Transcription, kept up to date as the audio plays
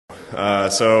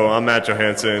So I'm Matt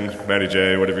Johansson, Matty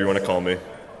J, whatever you want to call me.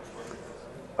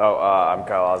 Oh, I'm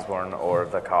Kyle Osborne, or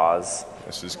The Cause.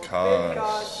 This is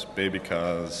Cause, Baby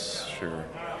Cause, sure.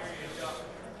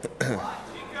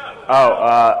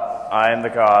 I'm The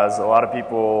Cause. A lot of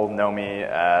people know me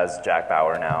as Jack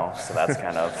Bauer now, so that's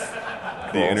kind of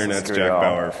cool. The internet's Jack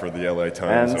Bauer for the LA Times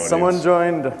and audience. Someone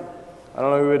joined. I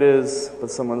don't know who it is,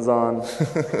 but someone's on.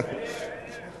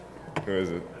 Who is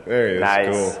it? There he is.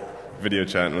 Nice. Cool. Video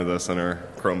chatting with us on our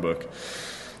Chromebook.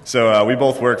 So we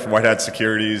both work for White Hat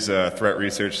Security's Threat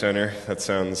Research Center. That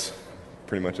sounds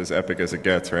pretty much as epic as it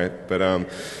gets, right? But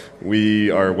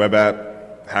we are web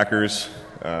app hackers.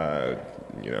 You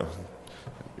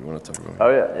want to talk about? Oh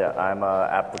yeah. I'm an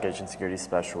application security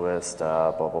specialist.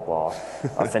 Blah blah blah.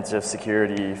 Offensive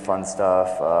security, fun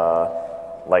stuff.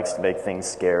 Likes to make things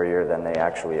scarier than they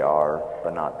actually are,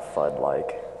 but not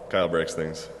FUD-like. Kyle breaks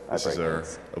things. This is our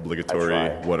things. obligatory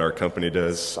what our company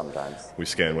does. Sometimes. We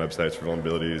scan websites for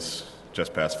vulnerabilities,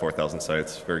 just past 4,000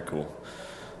 sites. Very cool.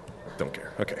 Don't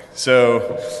care. Okay, so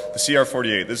the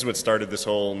CR48, this is what started this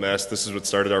whole mess. This is what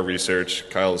started our research.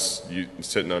 Kyle's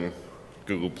sitting on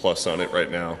Google Plus on it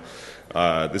right now.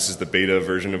 This is the beta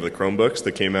version of the Chromebooks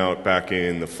that came out back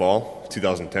in the fall,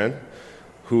 2010.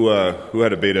 Who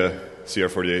had a beta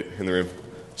CR48 in the room?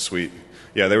 Sweet.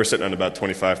 Yeah, they were sitting on about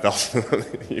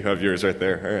 25,000. You have yours right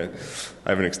there. All right. I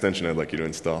have an extension I'd like you to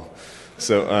install.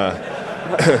 So,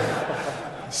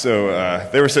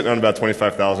 they were sitting on about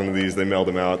 25,000 of these. They mailed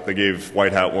them out. They gave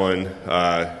White Hat one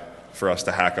for us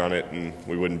to hack on it, and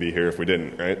we wouldn't be here if we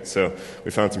didn't, right? So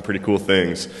we found some pretty cool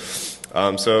things.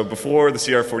 So before the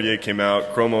CR48 came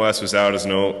out, Chrome OS was out as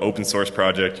an open source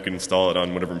project. You could install it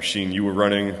on whatever machine you were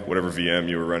running, whatever VM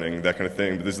you were running, that kind of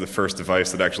thing. But this is the first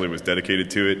device that actually was dedicated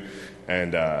to it,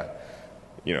 and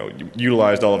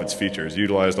utilized all of its features,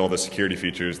 utilized all the security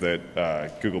features that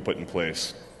Google put in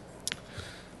place.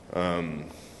 Another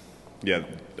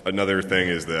thing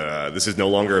is that this is no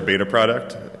longer a beta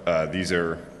product. These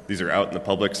are out in the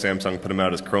public. Samsung put them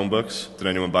out as Chromebooks. Did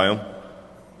anyone buy them?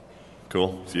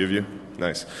 Cool, a few of you.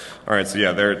 Nice. All right, so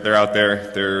yeah, they're out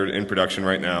there. They're in production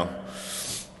right now.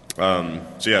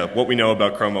 What we know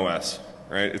about Chrome OS,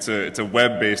 right? It's a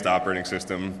web-based operating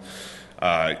system.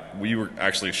 We were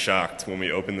actually shocked when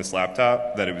we opened this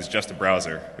laptop that it was just a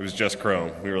browser. It was just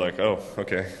Chrome. We were like, oh,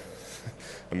 okay.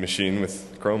 A machine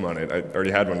with Chrome on it. I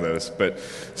already had one of those. But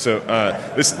so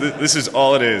this is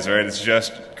all it is, right? It's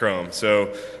just Chrome.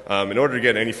 So in order to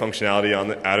get any functionality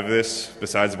out of this,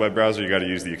 besides the web browser, you got to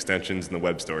use the extensions in the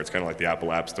web store. It's kind of like the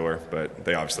Apple App Store, but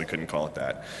they obviously couldn't call it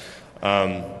that.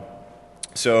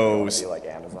 Like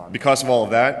Amazon. Because of all of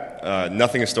that,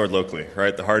 nothing is stored locally,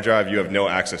 right? The hard drive, you have no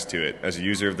access to it. As a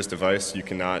user of this device, you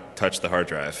cannot touch the hard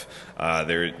drive.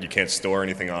 You can't store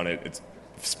anything on it. It's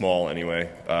small anyway.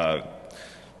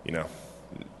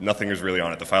 Nothing is really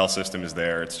on it. The file system is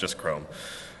there. It's just Chrome.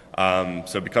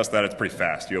 So because of that, it's pretty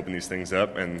fast. You open these things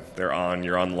up, and they're on.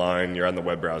 You're online. You're on the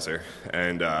web browser.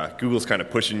 And Google's kind of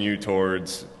pushing you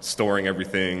towards storing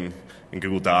everything in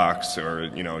Google Docs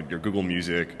or your Google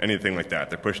Music, anything like that.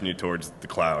 They're pushing you towards the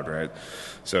cloud, right?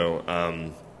 So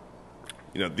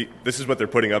this is what they're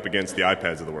putting up against the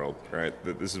iPads of the world, right?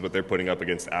 This is what they're putting up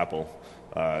against Apple.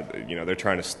 They're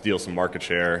trying to steal some market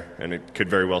share, and it could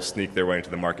very well sneak their way into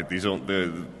the market.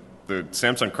 The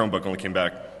Samsung Chromebook only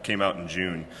came out in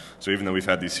June, so even though we've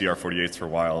had these CR48s for a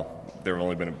while, they've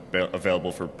only been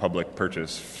available for public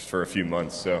purchase for a few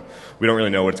months. So we don't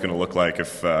really know what it's going to look like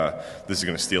if this is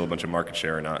going to steal a bunch of market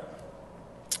share or not.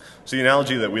 So the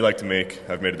analogy that we like to make,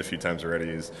 I've made it a few times already,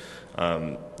 is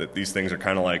that these things are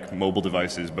kind of like mobile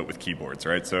devices but with keyboards,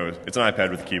 right? So it's an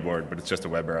iPad with a keyboard, but it's just a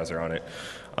web browser on it.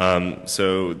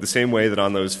 So the same way that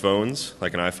on those phones,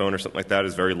 like an iPhone or something like that,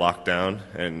 is very locked down,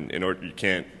 and you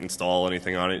can't install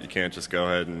anything on it. You can't just go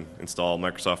ahead and install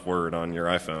Microsoft Word on your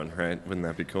iPhone, right? Wouldn't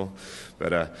that be cool?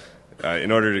 But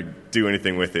in order to do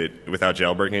anything with it without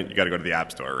jailbreaking it, you got to go to the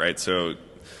App Store, right? So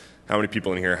how many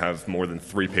people in here have more than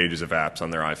 3 pages of apps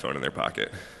on their iPhone in their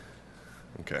pocket?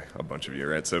 Okay, a bunch of you,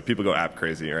 right? So people go app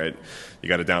crazy, right? You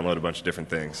got to download a bunch of different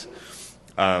things.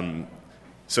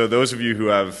 So those of you who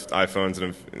have iPhones and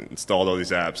have installed all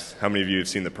these apps, how many of you have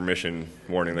seen the permission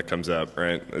warning that comes up,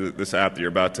 right? This app that you're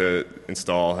about to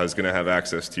install is going to have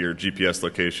access to your GPS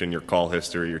location, your call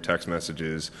history, your text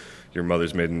messages, your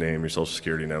mother's maiden name, your social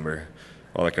security number,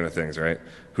 all that kind of things, right?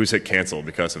 Who's hit cancel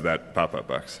because of that pop-up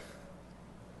box?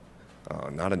 Oh,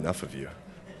 not enough of you.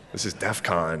 This is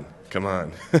DEFCON. Come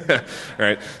on.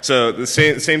 Right? So the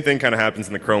same thing kind of happens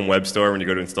in the Chrome Web Store when you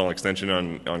go to install an extension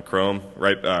on Chrome.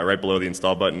 Right below the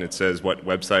install button, it says what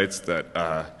websites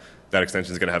that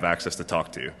extension is going to have access to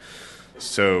talk to.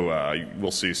 So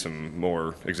we'll see some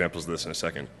more examples of this in a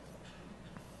second.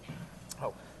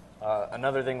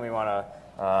 Another thing we want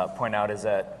to point out is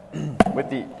that with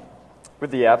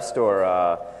the App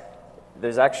Store,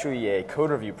 there's actually a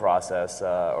code review process,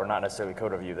 or not necessarily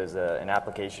code review. There's an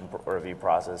application review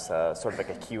process, sort of like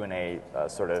a Q&A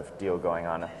sort of deal going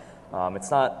on.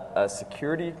 It's not a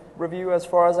security review as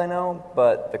far as I know,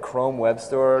 but the Chrome Web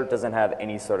Store doesn't have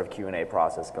any sort of Q&A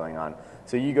process going on.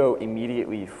 So you go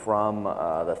immediately from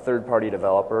the third-party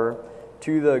developer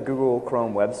to the Google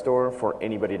Chrome Web Store for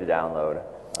anybody to download.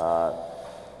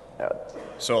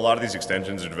 So a lot of these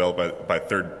extensions are developed by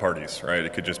third parties, right?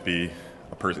 It could just be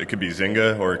a person. It could be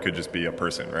Zynga, or it could just be a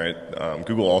person, right?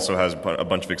 Google also has a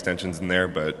bunch of extensions in there,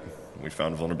 but we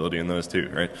found vulnerability in those too,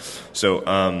 right? So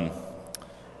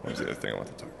what was the other thing I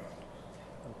wanted to talk about?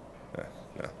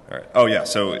 No. All right. Oh yeah.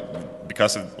 So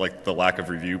because of like the lack of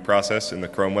review process in the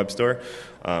Chrome Web Store,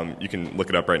 you can look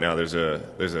it up right now. There's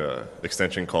a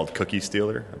extension called Cookie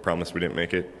Stealer. I promise we didn't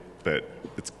make it, but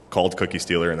it's called Cookie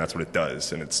Stealer, and that's what it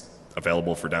does, and it's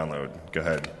available for download. Go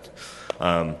ahead.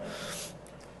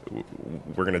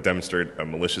 We're going to demonstrate a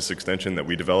malicious extension that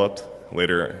we developed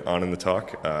later on in the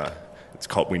talk.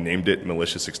 We named it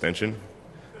Malicious Extension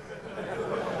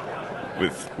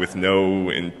with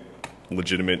no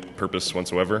legitimate purpose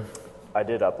whatsoever. I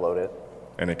did upload it.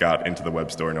 And it got into the web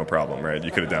store, no problem, right?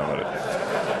 You could have downloaded it.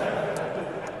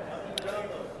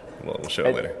 Well, we'll show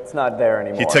it later. It's not there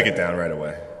anymore. He took it down right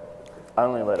away. I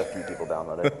only let a few people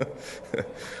download it.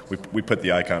 we put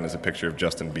the icon as a picture of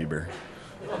Justin Bieber.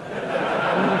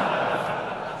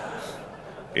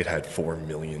 It had 4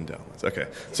 million downloads. Okay,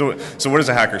 so what does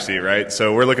a hacker see, right?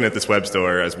 So we're looking at this web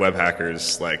store as web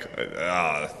hackers, like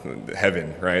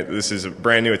heaven, right? This is a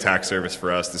brand new attack surface for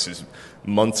us. This is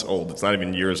months old. It's not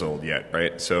even years old yet,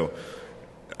 right? So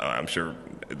I'm sure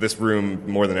this room,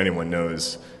 more than anyone,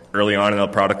 knows early on in a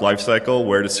product life cycle,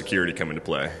 where does security come into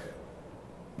play?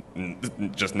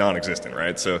 Just non-existent,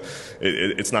 right? So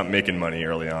it's not making money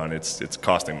early on. It's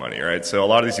costing money, right? So a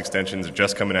lot of these extensions are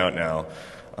just coming out now.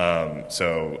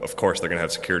 So of course they're going to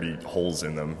have security holes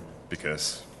in them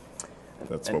because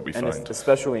that's what we find.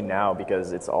 Especially now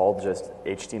because it's all just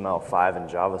HTML5 and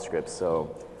JavaScript.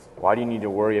 So why do you need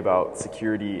to worry about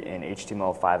security in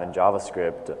HTML5 and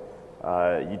JavaScript?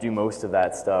 You do most of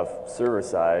that stuff server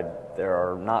side. There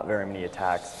are not very many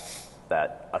attacks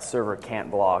that a server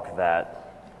can't block that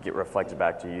get reflected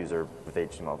back to user with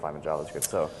HTML5 and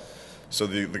JavaScript. So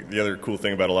the other cool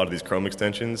thing about a lot of these Chrome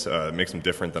extensions, makes them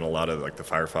different than a lot of like the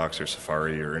Firefox or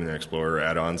Safari or Internet Explorer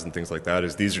add-ons and things like that,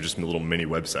 is these are just little mini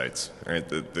websites, right?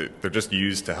 They're just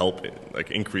used to help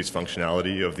like increase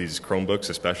functionality of these Chromebooks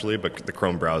especially, but the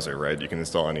Chrome browser, right? You can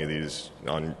install any of these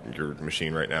on your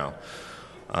machine right now.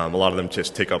 A lot of them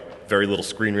just take up very little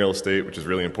screen real estate, which is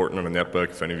really important on a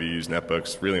netbook. If any of you use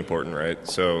netbooks, really important, right?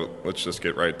 So let's just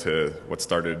get right to what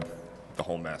started the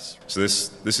whole mess. So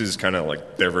this is kind of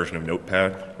like their version of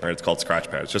Notepad, right? It's called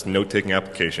Scratchpad. It's just a note-taking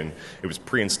application. It was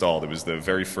pre-installed. It was the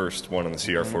very first one on the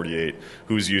CR48.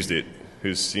 Who's used it?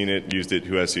 Who's seen it, used it?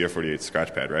 Who has CR48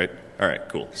 Scratchpad, right? All right,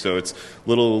 cool. So it's a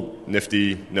little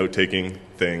nifty note-taking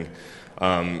thing.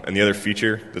 And the other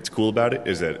feature that's cool about it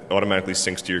is that it automatically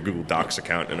syncs to your Google Docs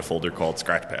account in a folder called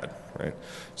Scratchpad, right?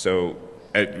 So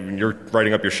when you're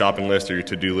writing up your shopping list or your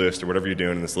to-do list or whatever you're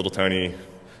doing in this little tiny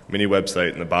mini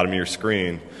website in the bottom of your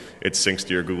screen, it syncs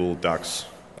to your Google Docs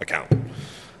account.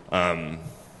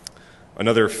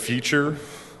 Another feature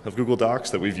of Google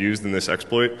Docs that we've used in this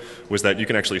exploit was that you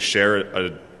can actually share a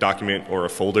document or a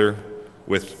folder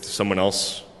with someone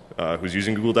else who's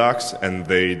using Google Docs, and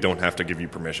they don't have to give you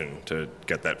permission to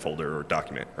get that folder or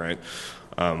document, right?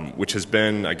 Which has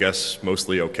been, I guess,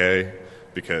 mostly okay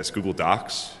because Google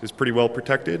Docs is pretty well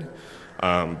protected,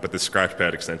 but the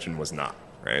Scratchpad extension was not,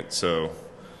 right? So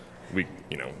we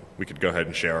could go ahead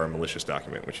and share our malicious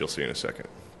document, which you'll see in a second.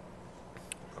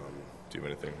 Do you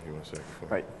have anything you want to say before?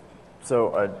 Right.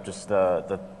 So just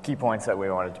the key points that we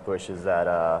wanted to push is that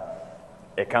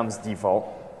it comes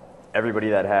default. Everybody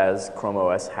that has Chrome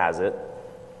OS has it.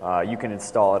 You can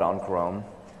install it on Chrome.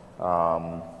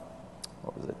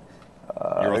 What was it?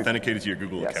 You're authenticated to your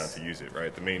Google account to use it,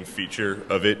 right? The main feature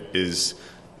of it is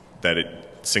that it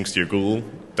syncs to your Google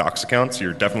Docs account, so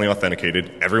you're definitely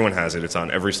authenticated. Everyone has it. It's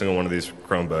on every single one of these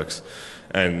Chromebooks,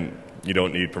 and you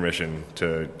don't need permission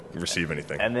to receive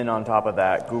anything. And then on top of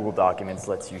that, Google Documents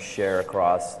lets you share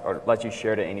across, or lets you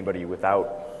share to anybody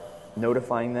without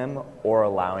notifying them or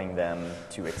allowing them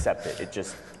to accept it. It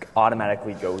just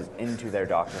automatically goes into their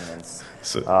documents,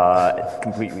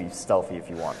 completely stealthy if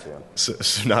you want to.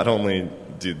 So not only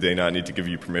do they not need to give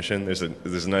you permission, there's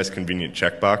a nice convenient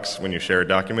checkbox when you share a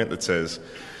document that says,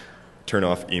 turn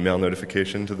off email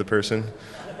notification to the person.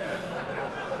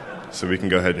 So we can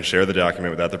go ahead and share the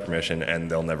document without their permission, and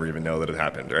they'll never even know that it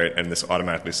happened, right? And this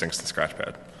automatically syncs to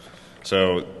Scratchpad.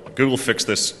 So Google fixed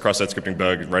this cross-site scripting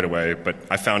bug right away, but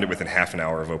I found it within half an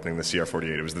hour of opening the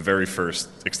CR48. It was the very first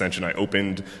extension I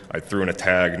opened. I threw in a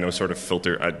tag, no sort of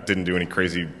filter. I didn't do any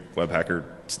crazy web hacker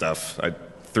stuff. I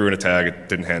threw in a tag, it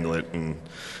didn't handle it, and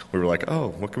we were like, oh,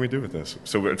 what can we do with this?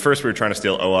 So at first we were trying to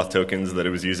steal OAuth tokens that it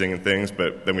was using and things,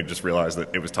 but then we just realized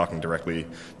that it was talking directly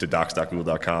to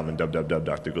docs.google.com and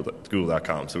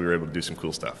www.google.com, so we were able to do some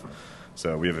cool stuff.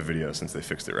 So we have a video since they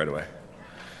fixed it right away.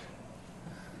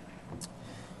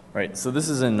 Right, so this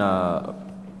is in Go.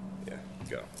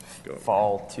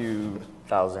 fall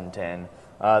 2010.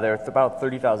 There are about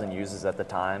 30,000 users at the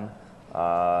time.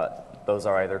 Those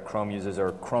are either Chrome users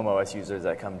or Chrome OS users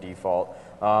that come default.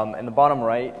 In the bottom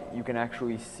right, you can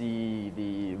actually see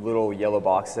the little yellow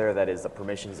box there that is the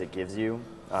permissions it gives you,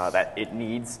 that it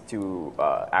needs to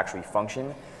actually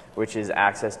function, which is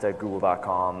access to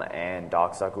google.com and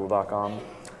docs.google.com.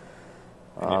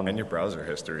 And your browser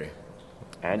history.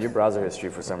 And your browser history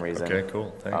for some reason. Okay,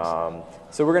 cool, thanks.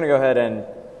 So we're going to go ahead and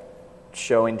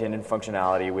show intended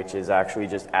functionality, which is actually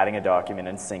just adding a document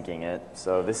and syncing it.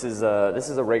 So this is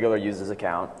a regular user's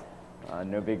account.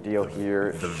 No big deal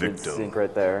here. The Should victim. sync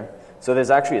right there. So there's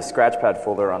actually a Scratchpad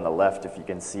folder on the left, if you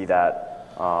can see that.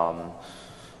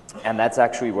 And that's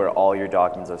actually where all your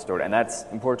documents are stored. And that's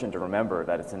important to remember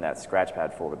that it's in that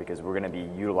Scratchpad folder because we're going to be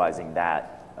utilizing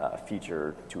that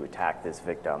feature to attack this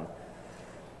victim.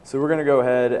 So we're going to go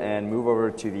ahead and move over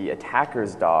to the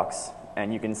attacker's docs,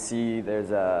 and you can see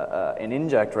there's an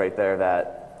inject right there,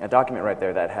 a document right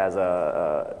there that has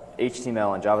a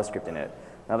HTML and JavaScript in it.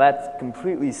 Now that's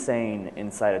completely sane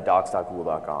inside of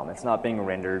docs.google.com. It's not being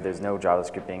rendered, there's no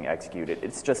JavaScript being executed,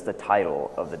 it's just the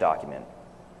title of the document.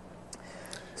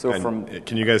 So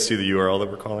can you guys see the URL that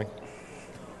we're calling?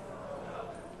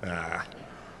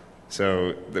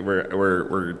 So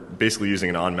we're basically using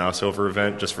an on-mouse over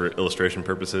event just for illustration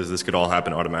purposes. This could all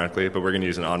happen automatically, but we're going to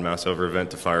use an on-mouse over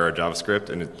event to fire our JavaScript,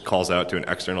 and it calls out to an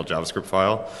external JavaScript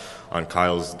file on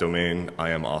Kyle's domain,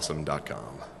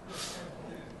 iamawesome.com.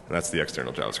 And that's the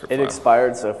external JavaScript file. It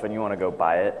expired, so if you want to go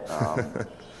buy it,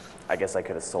 I guess I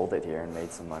could have sold it here and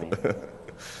made some money.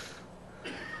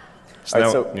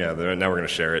 Now we're going to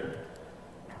share it.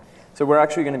 So we're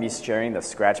actually going to be sharing the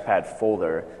Scratchpad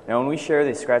folder. Now when we share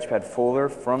the Scratchpad folder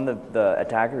from the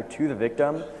attacker to the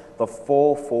victim, the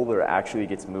full folder actually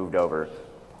gets moved over.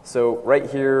 So right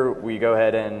here, we go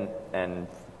ahead and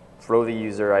throw the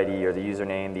user ID or the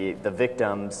username, the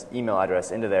victim's email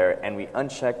address into there, and we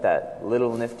uncheck that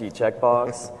little nifty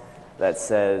checkbox that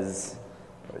says,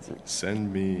 what is it?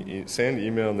 Send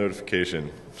email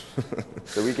notification.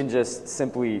 So we can just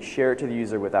simply share it to the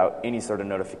user without any sort of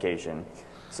notification.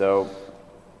 So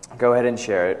go ahead and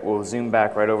share it. We'll zoom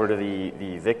back right over to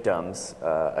the victim's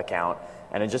account.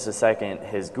 And in just a second,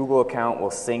 his Google account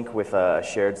will sync with a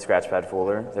shared Scratchpad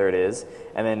folder. There it is.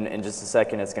 And then in just a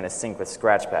second, it's going to sync with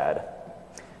Scratchpad.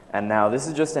 And now this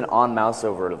is just an on-mouse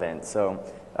over event. So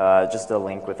just a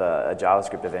link with a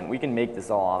JavaScript event. We can make this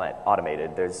all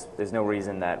automated. There's no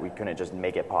reason that we couldn't just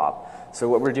make it pop. So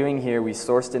what we're doing here, we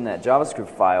sourced in that JavaScript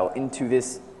file into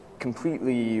this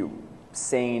completely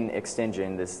sane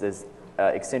extension, this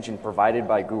extension provided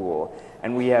by Google,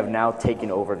 and we have now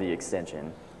taken over the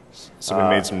extension. So we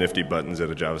made some nifty buttons out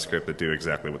of JavaScript that do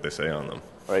exactly what they say on them.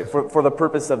 Right. For the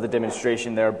purpose of the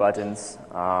demonstration, there are buttons.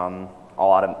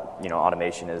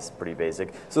 Automation is pretty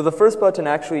basic. So the first button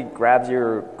actually grabs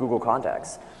your Google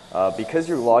contacts. Because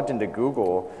you're logged into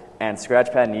Google and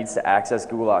Scratchpad needs to access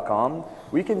google.com,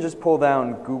 we can just pull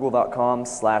down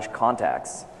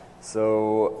google.com/contacts.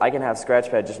 So I can have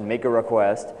Scratchpad just make a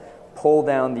request, pull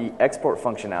down the export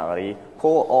functionality,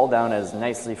 pull all down as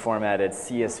nicely formatted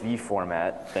CSV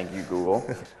format, thank you Google,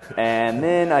 and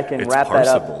then I can wrap that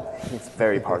up. It's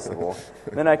very parsable.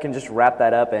 Then I can just wrap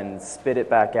that up and spit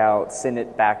it back out, send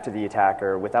it back to the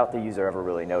attacker without the user ever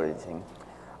really noticing.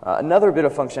 Another bit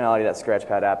of functionality that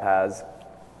Scratchpad app has,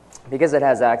 because it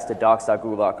has access to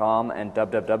docs.google.com and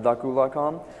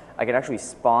www.google.com, I can actually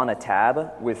spawn a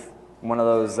tab with one of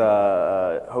those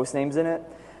host names in it,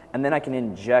 and then I can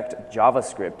inject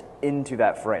JavaScript into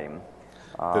that frame.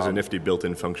 There's a nifty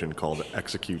built-in function called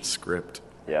execute script.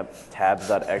 Yep,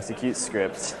 tabs.execute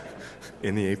script.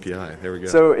 In the API, there we go.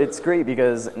 So it's great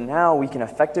because now we can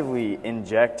effectively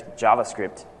inject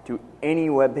JavaScript to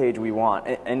any web page we want.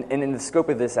 And in the scope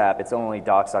of this app, it's only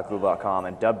docs.google.com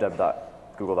and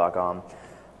www.google.com.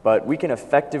 But we can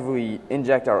effectively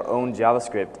inject our own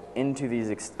JavaScript into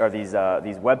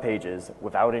these web pages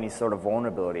without any sort of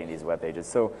vulnerability in these web pages.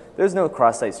 So there's no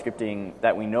cross-site scripting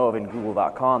that we know of in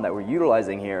Google.com that we're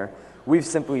utilizing here. We've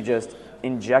simply just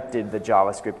injected the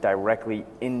JavaScript directly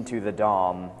into the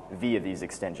DOM via these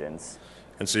extensions.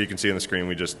 And so you can see on the screen,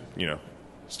 we just,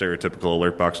 stereotypical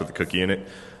alert box with a cookie in it.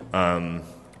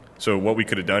 So what we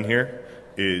could have done here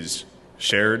is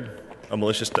shared a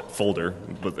malicious folder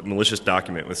with a malicious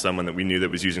document with someone that we knew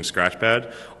that was using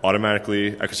Scratchpad,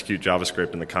 automatically execute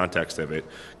JavaScript in the context of it,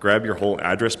 grab your whole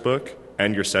address book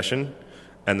and your session,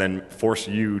 and then force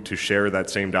you to share that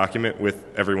same document with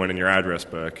everyone in your address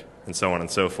book, and so on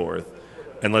and so forth.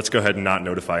 And let's go ahead and not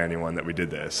notify anyone that we did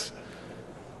this.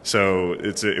 So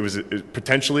it was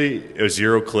potentially a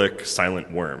zero-click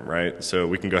silent worm, right? So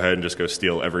we can go ahead and just go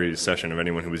steal every session of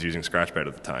anyone who was using Scratchpad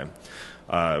at the time.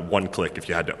 One click if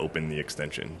you had to open the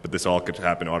extension. But this all could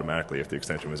happen automatically if the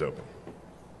extension was open.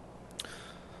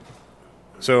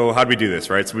 So how do we do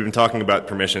this, right? So we've been talking about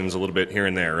permissions a little bit here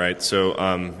and there, right? So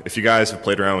if you guys have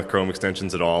played around with Chrome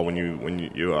extensions at all, when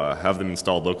you have them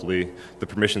installed locally, the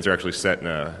permissions are actually set in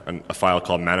a file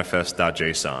called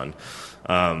manifest.json.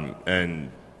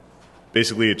 And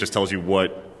basically, it just tells you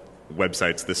what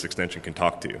websites this extension can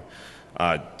talk to.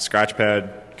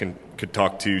 Scratchpad could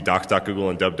talk to docs.google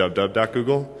and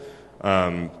www.google,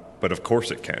 but of course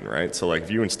it can, right? So like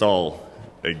if you install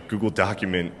a Google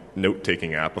document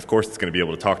note-taking app, of course it's going to be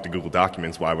able to talk to Google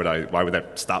Documents. Why would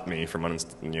that stop me from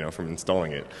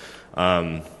installing it?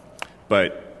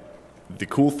 But the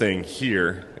cool thing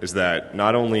here is that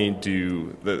not only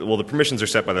do the permissions are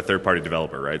set by the third-party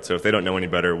developer, right? So if they don't know any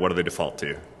better, what do they default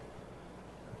to?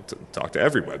 Talk to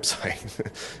every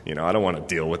website. I don't want to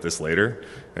deal with this later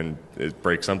and it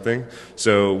breaks something.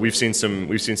 So we've seen some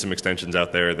extensions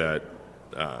out there that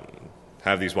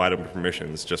have these wide open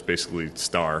permissions, just basically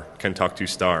can talk to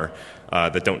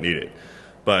that don't need it.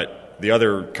 But the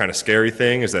other kind of scary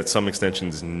thing is that some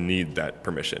extensions need that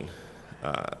permission.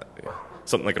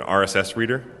 Something like an RSS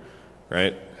reader,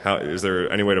 right? Is there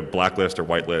any way to blacklist or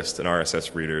whitelist an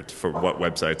RSS reader for what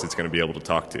websites it's going to be able to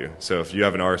talk to? So if you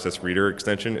have an RSS reader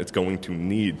extension, it's going to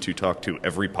need to talk to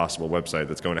every possible website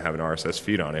that's going to have an RSS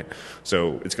feed on it.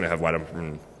 So it's going to have wide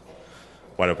open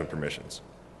permissions.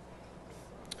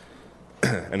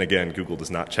 And again, Google does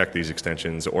not check these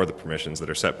extensions or the permissions that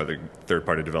are set by the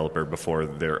third-party developer before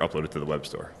they're uploaded to the web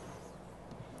store.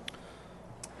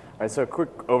 All right, so a quick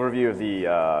overview of the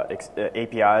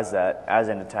APIs that, as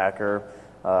an attacker,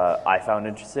 I found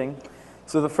interesting.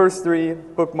 So the first three,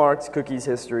 bookmarks, cookies,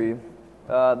 history,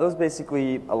 those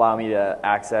basically allow me to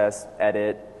access,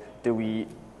 edit, delete,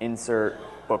 insert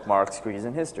bookmarks, cookies,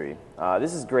 and history.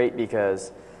 This is great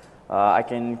because I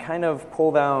can kind of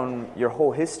pull down your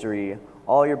whole history,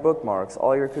 all your bookmarks,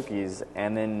 all your cookies,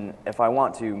 and then if I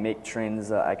want to make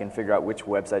trends, I can figure out which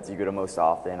websites you go to most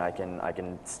often. I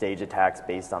can stage attacks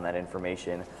based on that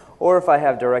information. Or if I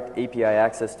have direct API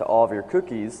access to all of your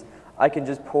cookies, I can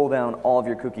just pull down all of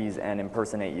your cookies and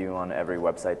impersonate you on every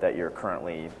website that you're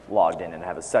currently logged in and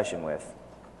have a session with.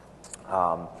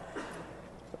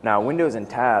 Now, Windows and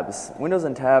tabs,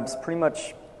 pretty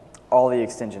much all the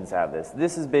extensions have this.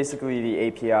 This is basically the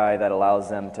API that allows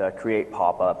them to create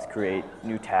pop-ups, create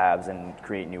new tabs, and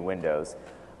create new windows.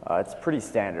 It's pretty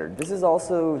standard. This is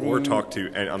also the... Or talk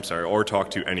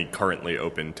to any currently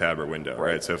open tab or window,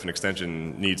 right? So if an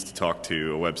extension needs to talk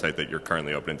to a website that you're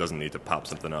currently open, it doesn't need to pop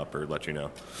something up or let you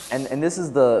know. And this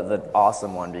is the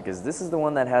awesome one, because this is the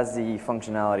one that has the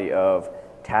functionality of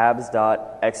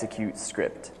tabs.execute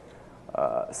script.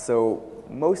 So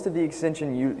most of the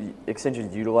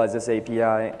extensions utilize this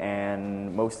API,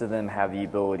 and most of them have the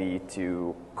ability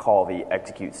to call the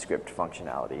execute script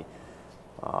functionality.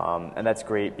 And that's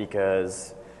great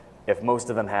because if most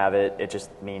of them have it, it just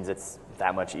means it's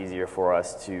that much easier for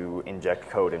us to inject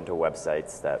code into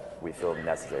websites that we feel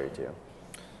necessary to.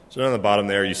 So on the bottom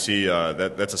there, you see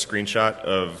that's a screenshot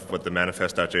of what the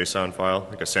manifest.json file,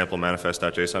 like a sample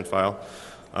manifest.json file.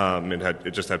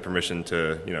 It just had permission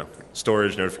to,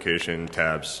 storage, notification,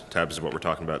 tabs. Tabs is what we're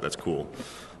talking about. That's cool.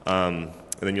 And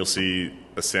then you'll see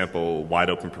a sample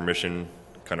wide open permission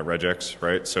kind of regex,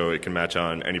 right? So it can match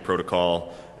on any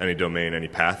protocol, any domain, any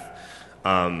path.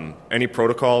 Any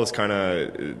protocol is kind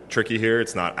of tricky here.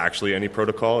 It's not actually any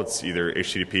protocol. It's either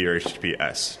HTTP or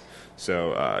HTTPS.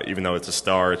 So even though it's a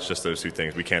star, it's just those two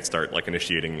things. We can't start like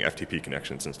initiating FTP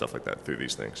connections and stuff like that through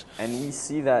these things. And we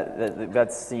see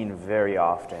that's seen very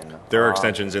often. There are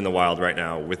extensions in the wild right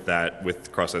now with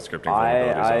cross-site scripting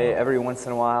vulnerabilities. Every once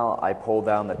in a while, I pull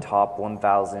down the top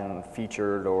 1,000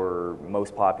 featured or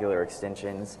most popular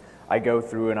extensions. I go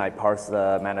through and I parse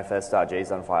the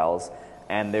manifest.json files,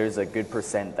 and there's a good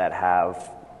percent that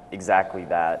have exactly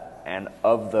that. And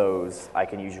of those, I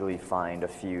can usually find a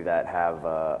few that have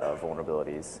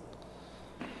vulnerabilities.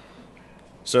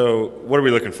 So what are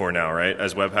we looking for now, right?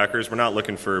 As web hackers, we're not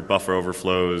looking for buffer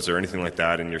overflows or anything like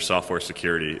that in your software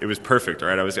security. It was perfect,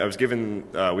 right?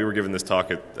 We were given this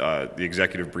talk at the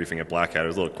executive briefing at Black Hat. It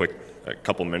was a little quick, a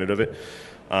couple minute of it.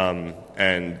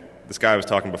 And this guy was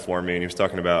talking before me, and he was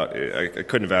talking about, I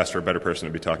couldn't have asked for a better person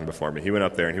to be talking before me. He went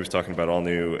up there and he was talking about all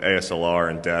new ASLR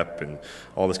and DEP and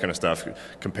all this kind of stuff,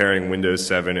 comparing Windows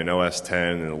 7 and OS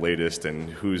 10 and the latest and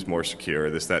who's more secure,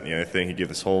 this, that, and the other thing. He gave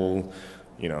this whole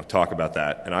talk about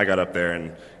that. And I got up there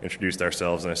and introduced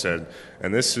ourselves, and I said,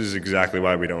 and this is exactly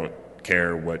why we don't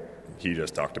care what he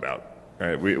just talked about.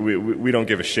 Right? We don't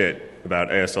give a shit about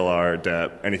ASLR,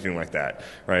 DEP, anything like that.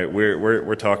 Right?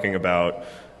 We're talking about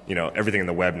everything in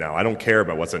the web now. I don't care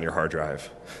about what's on your hard drive.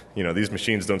 These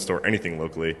machines don't store anything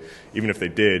locally. Even if they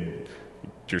did,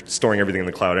 you're storing everything in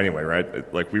the cloud anyway,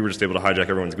 right? Like we were just able to hijack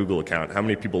everyone's Google account. How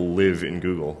many people live in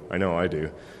Google? I know I do.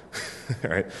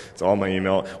 Right? It's all my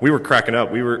email. We were cracking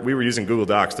up. We were using Google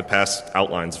Docs to pass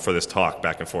outlines for this talk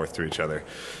back and forth to each other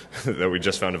that we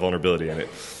just found a vulnerability in it.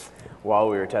 While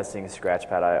we were testing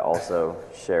Scratchpad, I also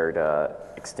shared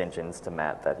extensions to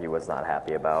Matt that he was not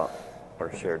happy about,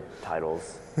 or shared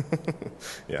titles.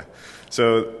 Yeah.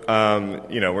 So,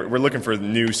 we're looking for a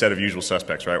new set of usual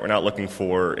suspects, right? We're not looking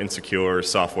for insecure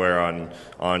software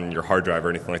on your hard drive or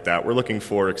anything like that. We're looking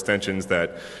for extensions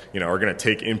that, are going to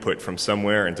take input from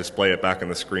somewhere and display it back on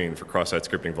the screen for cross-site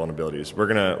scripting vulnerabilities. We're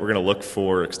gonna look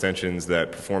for extensions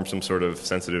that perform some sort of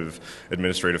sensitive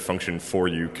administrative function for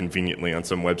you conveniently on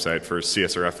some website for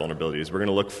CSRF vulnerabilities. We're going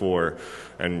to look for,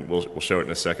 and we'll show it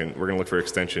in a second, we're going to look for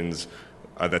extensions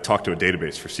that talk to a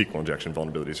database for SQL injection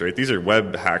vulnerabilities, right? These are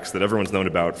web hacks that everyone's known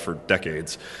about for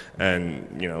decades,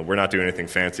 and we're not doing anything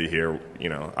fancy here.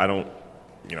 I don't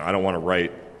want to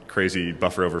write crazy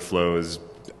buffer overflows,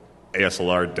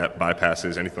 ASLR depth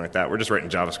bypasses, anything like that. We're just writing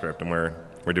JavaScript, and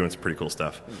we're doing some pretty cool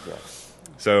stuff. Yeah.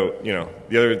 So,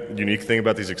 the other unique thing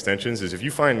about these extensions is if you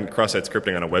find cross-site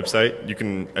scripting on a website, you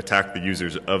can attack the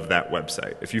users of that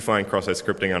website. If you find cross-site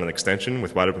scripting on an extension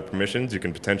with wide open permissions, you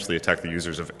can potentially attack the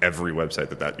users of every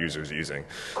website that user is using.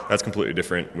 That's completely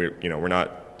different. We're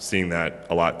not seeing that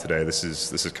a lot today. This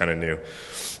is kind of new.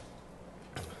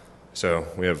 So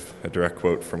we have a direct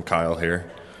quote from Kyle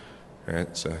here. All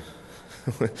right, so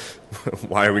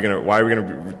why are we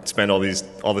gonna spend all this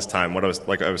time? Why are we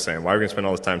gonna spend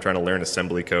all this time trying to learn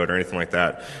assembly code or anything like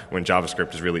that when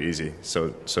JavaScript is really easy?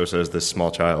 So says this small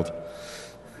child.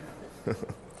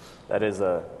 That is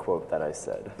a quote that I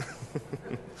said.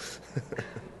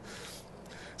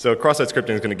 So cross-site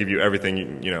scripting is going to give you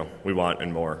everything we want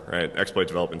and more, right? Exploit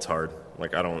development's hard.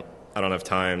 Like I don't have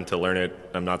time to learn it.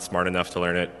 I'm not smart enough to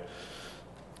learn it.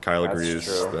 Kyle agrees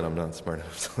that I'm not smart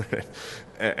enough to learn it.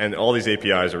 And all these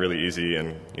APIs are really easy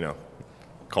and,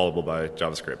 callable by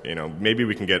JavaScript. Maybe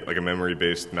we can get like a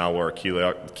memory-based malware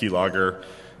keylogger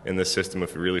in this system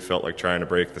if we really felt like trying to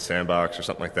break the sandbox or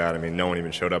something like that. I mean, no one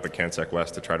even showed up at CanSec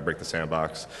West to try to break the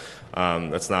sandbox.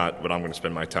 That's not what I'm going to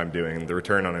spend my time doing. The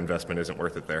return on investment isn't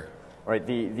worth it there. Right,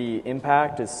 the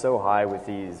impact is so high with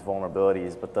these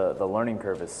vulnerabilities, but the learning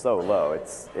curve is so low.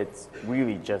 It's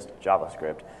really just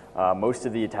JavaScript. Most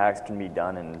of the attacks can be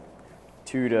done in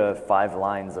 2 to 5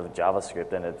 lines of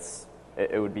JavaScript, and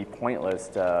it would be pointless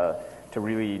to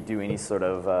really do any sort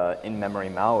of in-memory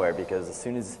malware, because as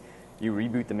soon as you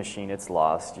reboot the machine, it's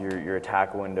lost. Your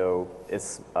attack window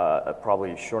is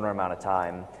probably a shorter amount of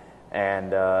time,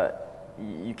 and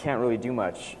you can't really do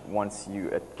much once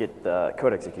you get the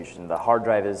code execution. The hard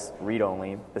drive is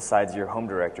read-only besides your home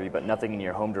directory, but nothing in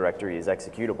your home directory is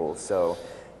executable. So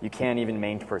you can't even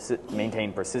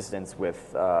maintain persistence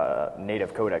with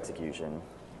native code execution.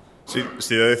 See,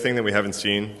 the other thing that we haven't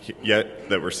seen yet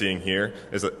that we're seeing here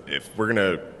is that if we're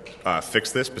going to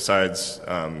fix this, besides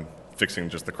fixing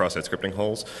just the cross-site scripting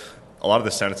holes, a lot of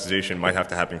the sanitization might have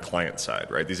to happen client-side,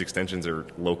 right? These extensions are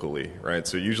locally, right?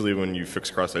 So usually when you fix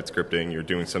cross-site scripting, you're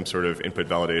doing some sort of input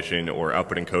validation or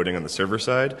output encoding on the server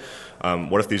side.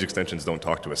 What if these extensions don't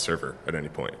talk to a server at any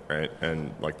point, right?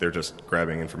 And like they're just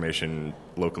grabbing information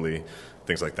locally,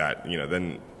 things like that.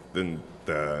 Then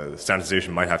the sanitization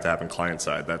might have to happen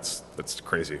client-side. That's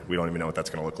crazy. We don't even know what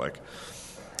that's going to look like.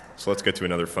 So let's get to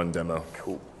another fun demo.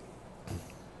 Cool.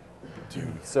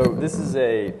 So this is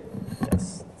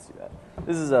let's do that.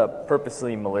 This is a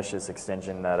purposely malicious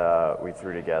extension that we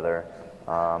threw together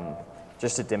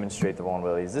just to demonstrate the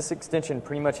vulnerabilities. This extension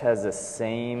pretty much has the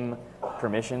same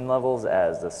permission levels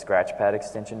as the Scratchpad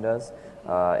extension does.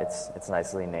 It's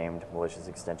nicely named malicious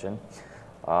extension.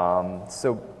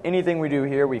 So anything we do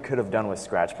here, we could have done with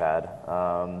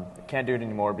Scratchpad. Can't do it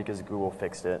anymore because Google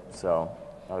fixed it, so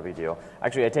not a big deal.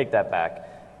 Actually, I take that back.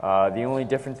 The only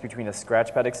difference between a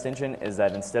Scratchpad extension is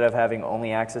that instead of having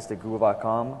only access to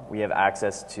google.com, we have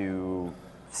access to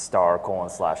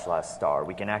 *:/*.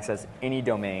 We can access any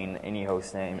domain, any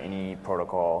host name, any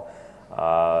protocol,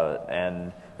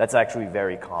 and that's actually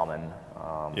very common.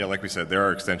 Yeah, like we said, there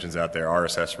are extensions out there,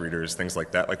 RSS readers, things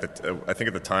like that. Like I think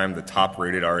at the time, the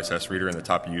top-rated RSS reader and the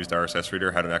top-used RSS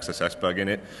reader had an XSS bug in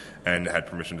it, and had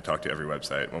permission to talk to every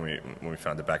website when we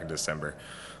found it back in December.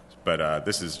 But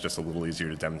this is just a little easier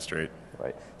to demonstrate.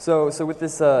 Right. So with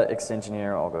this extension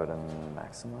here, I'll go to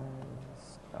maximize.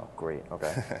 Oh, great.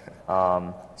 Okay.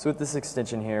 So with this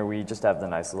extension here, we just have the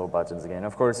nice little buttons again.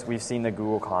 Of course, we've seen the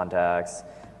Google Contacts.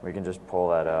 We can just pull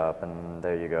that up, and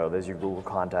there you go. There's your Google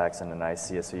Contacts in a nice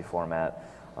CSV format.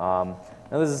 Now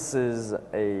this is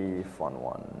a fun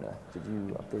one. Did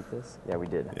you update this? Yeah, we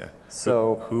did. Yeah.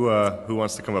 So who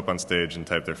wants to come up on stage and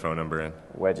type their phone number in?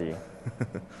 Wedgie.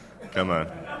 Come on.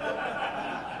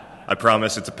 I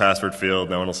promise it's a password field.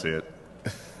 No one will see it.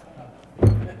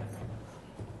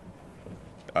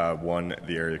 1,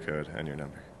 the area code, and your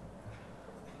number.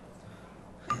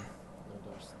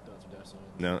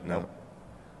 No.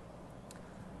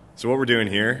 So what we're doing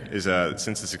here is,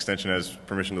 since this extension has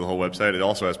permission to the whole website, it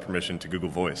also has permission to Google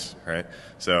Voice, right?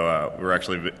 So we're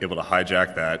actually able to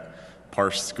hijack that,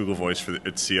 parse Google Voice for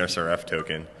its CSRF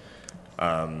token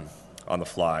on the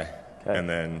fly, and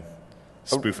then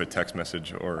spoof a text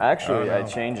message or... Actually, I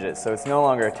changed it, so it's no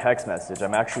longer a text message.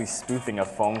 I'm actually spoofing a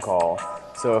phone call.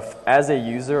 So if, as a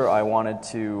user, I wanted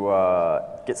to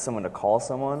get someone to call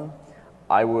someone,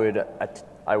 I would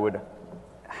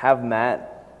have Matt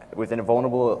within a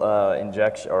vulnerable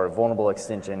injection or a vulnerable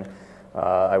extension.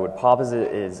 I would pop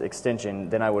his extension,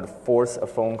 then I would force a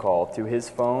phone call to his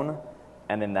phone,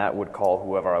 and then that would call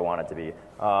whoever I want it to be.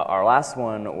 Our last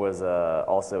one was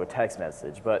also a text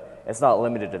message, but it's not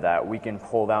limited to that. We can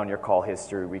pull down your call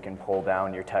history, we can pull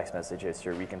down your text message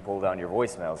history, we can pull down your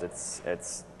voicemails.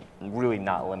 It's really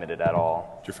not limited at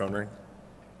all. Did your phone ring?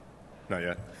 Not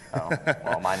yet. Oh,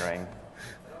 well, mine rang.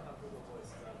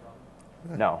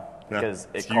 No, because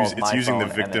it calls my it's using phone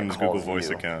the victim's Google calls Voice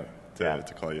you. account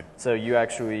to call you. So you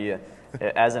actually,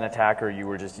 as an attacker, you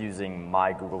were just using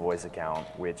my Google Voice account,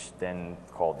 which then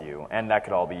called you. And that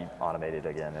could all be automated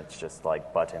again. It's just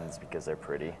like buttons because they're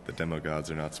pretty. The demo gods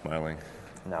are not smiling.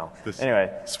 No. This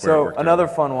Anyway, so another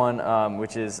fun one,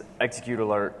 which is execute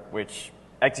alert, which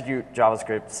execute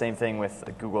JavaScript, same thing with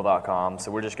google.com. So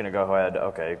we're just going to go ahead,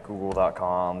 okay,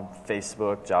 google.com,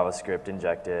 Facebook, JavaScript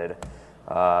injected,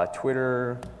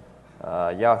 Twitter,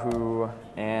 Yahoo,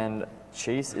 and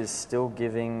Chase is still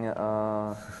giving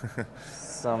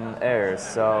some errors.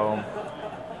 So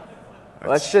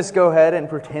let's just go ahead and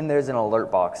pretend there's an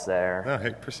alert box there. Oh,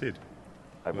 hey, proceed.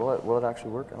 Will it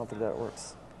actually work? I don't think that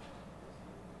works.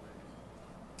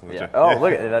 Yeah. Oh,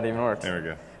 look at it. That even works. There we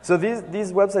go. So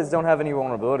these websites don't have any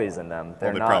vulnerabilities in them.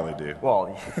 Well, they probably do.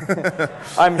 Well,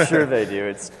 I'm sure they do.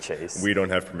 It's Chase. We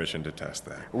don't have permission to test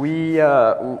that. We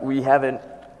haven't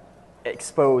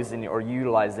exposed any or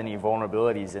utilized any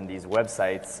vulnerabilities in these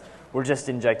websites. We're just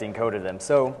injecting code to them.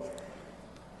 So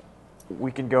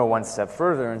we can go one step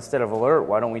further. Instead of alert,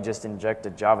 why don't we just inject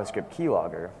a JavaScript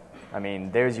keylogger? I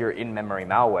mean, there's your in-memory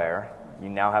malware. You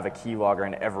now have a keylogger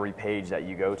in every page that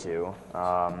you go to.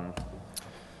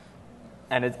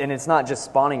 And it's not just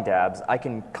spawning tabs. I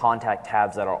can contact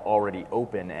tabs that are already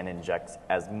open and inject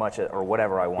as much or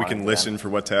whatever I want. We can listen for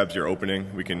what tabs you're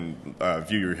opening. We can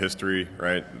view your history,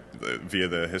 right, via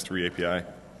the history API.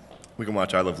 We can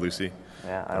watch I Love Lucy.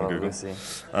 Yeah, I Love Lucy.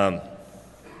 All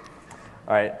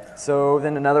right, so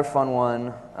then another fun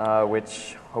one,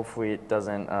 which hopefully it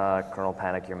doesn't kernel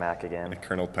panic your Mac again. I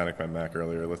kernel panicked my Mac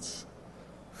earlier.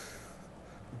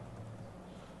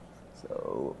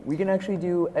 So we can actually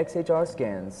do XHR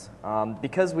scans.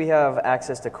 Because we have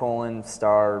access to :,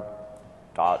 star,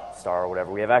 dot, star, or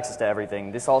whatever, we have access to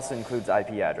everything. This also includes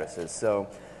IP addresses. So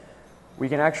we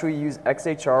can actually use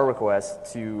XHR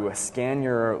requests to scan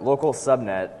your local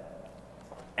subnet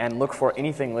and look for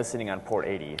anything listening on port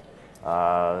 80.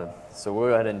 So we'll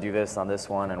go ahead and do this on this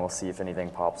one, and we'll see if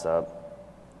anything pops up,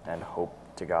 and hope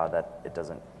to God that it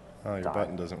doesn't your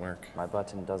button doesn't work. My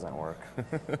button doesn't work.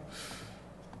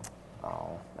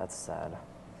 Oh, that's sad.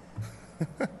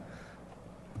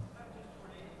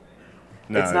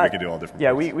 it's not, we can do all different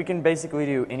yeah, ports. we can basically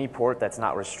do any port that's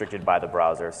not restricted by the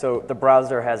browser. So the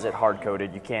browser has it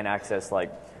hard-coded. You can't access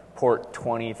like port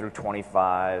 20 through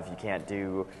 25. You can't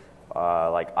do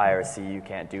like IRC. You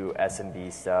can't do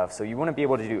SMB stuff. So you want to be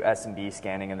able to do SMB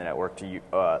scanning in the network to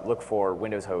look for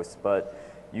Windows hosts, but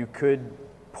you could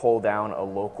pull down a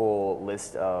local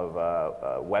list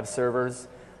of web servers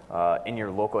in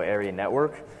your local area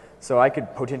network. So I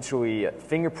could potentially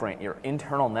fingerprint your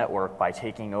internal network by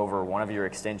taking over one of your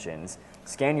extensions,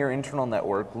 scan your internal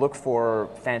network, look for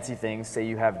fancy things, say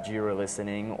you have Jira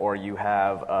listening, or you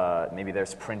have, maybe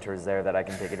there's printers there that I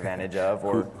can take advantage of.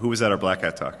 Or Who was at our Black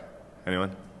Hat talk?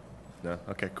 Anyone? No?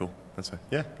 Okay, cool. That's fine.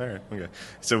 Yeah, all right, okay.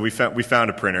 So we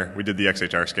found a printer. We did the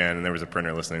XHR scan, and there was a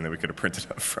printer listening that we could have printed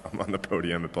up from on the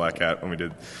podium at Black Hat when we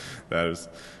did that. It was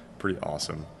pretty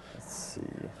awesome. let's see.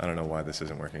 I don't know why this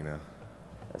isn't working now.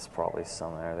 There's probably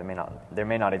some there. There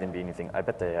may not even be anything. I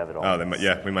bet they have it all. Oh,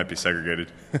 yeah, we might be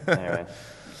segregated. Anyway,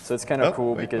 so it's kind of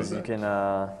cool wait, because you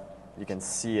can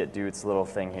see it do its little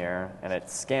thing here, and it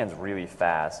scans really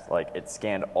fast. Like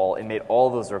it made all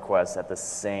those requests at the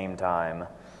same time,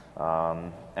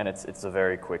 and it's a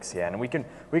very quick scan. And we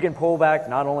can pull back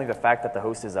not only the fact that the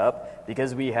host is up,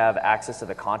 because we have access to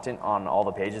the content on all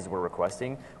the pages we're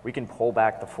requesting. We can pull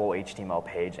back the full HTML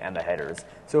page and the headers.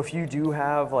 So if you do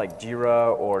have like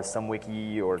Jira or some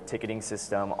wiki or ticketing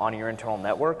system on your internal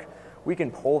network, we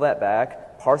can pull that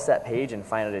back, parse that page, and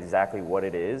find out exactly what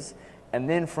it is. And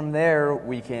then from there,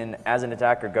 we can, as an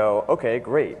attacker, go, okay,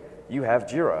 great, you have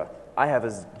Jira. I have a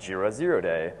Jira 0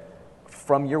 day.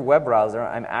 From your web browser,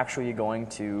 I'm actually going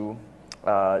to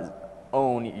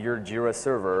own your Jira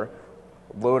server,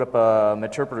 load up a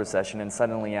interpreter session, and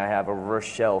suddenly I have a reverse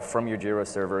shell from your Jira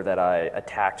server that I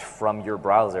attacked from your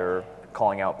browser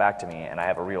calling out back to me, and I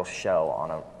have a real shell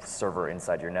on a server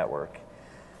inside your network.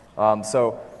 Who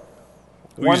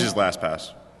uses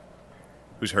LastPass?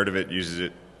 Who's heard of it, uses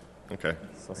it? Okay,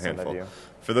 So a some of handful. you.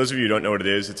 For those of you who don't know what it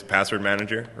is, it's a password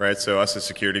manager, right? So us as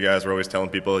security guys, we're always telling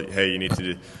people, hey, you need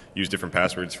to use different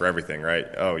passwords for everything, right?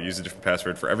 Oh, use a different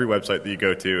password for every website that you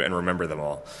go to and remember them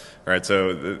all, right?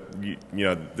 So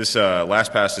this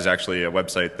LastPass is actually a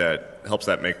website that helps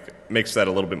that makes that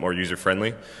a little bit more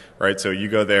user-friendly, right? So you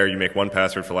go there, you make one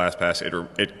password for LastPass,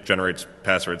 it generates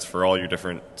passwords for all your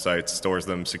different sites, stores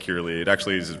them securely. It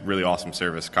actually is a really awesome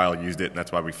service. Kyle used it, and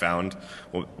that's why we found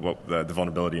the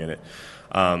vulnerability in it.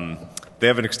 They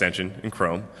have an extension in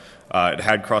Chrome. It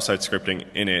had cross-site scripting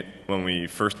in it when we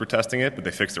first were testing it, but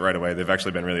they fixed it right away. They've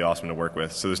actually been really awesome to work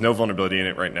with. So there's no vulnerability in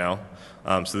it right now.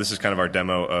 So this is kind of our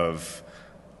demo of,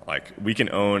 like, we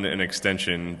can own an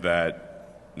extension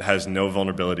that has no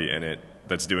vulnerability in it,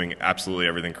 that's doing absolutely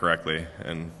everything correctly,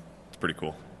 and it's pretty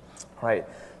cool. Right.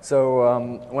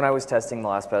 So when I was testing the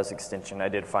LastPass extension, I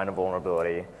did find a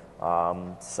vulnerability.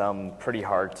 Some pretty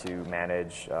hard to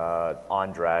manage,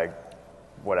 on drag,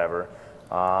 whatever.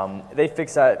 They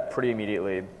fixed that pretty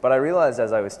immediately, but I realized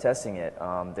as I was testing it,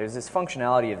 there's this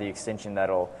functionality of the extension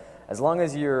that'll, as long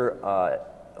as you're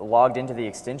logged into the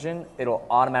extension, it'll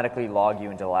automatically log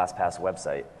you into the LastPass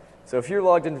website. So if you're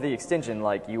logged into the extension,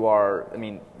 like you are, I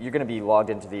mean, you're going to be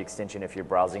logged into the extension if you're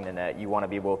browsing the net. You want to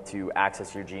be able to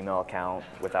access your Gmail account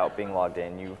without being logged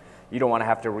in. You don't want to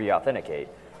have to re-authenticate.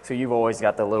 So you've always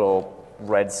got the little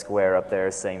red square up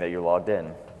there saying that you're logged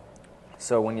in.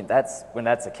 So when that's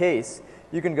the case,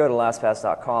 you can go to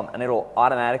LastPass.com and it'll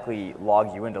automatically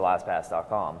log you into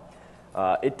LastPass.com.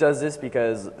 It does this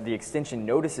because the extension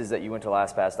notices that you went to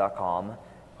LastPass.com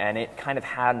and it kind of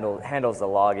handles the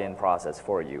login process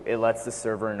for you. It lets the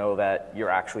server know that you're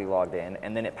actually logged in,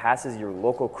 and then it passes your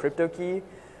local crypto key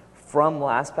from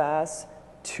LastPass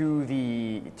to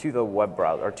the web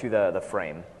browser, or to the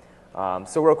frame.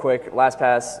 So real quick,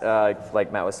 LastPass,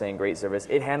 like Matt was saying, great service.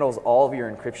 It handles all of your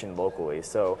encryption locally.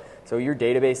 So your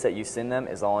database that you send them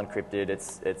is all encrypted.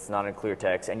 It's not in clear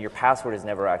text, and your password is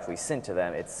never actually sent to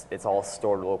them. It's all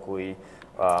stored locally.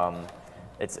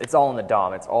 It's all in the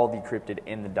DOM. It's all decrypted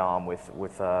in the DOM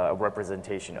with a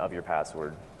representation of your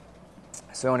password.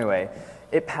 So anyway,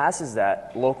 it passes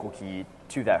that local key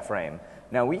to that frame.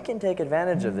 Now we can take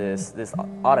advantage of this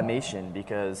automation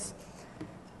because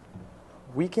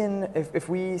we can, if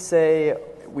we say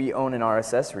we own an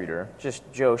RSS reader, just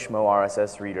Joe Schmo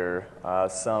RSS reader,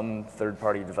 some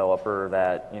third-party developer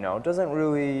that doesn't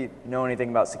really know anything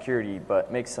about security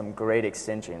but makes some great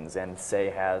extensions and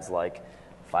say has like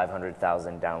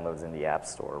 500,000 downloads in the App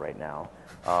Store right now.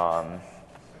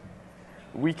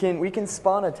 We can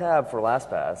spawn a tab for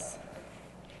LastPass.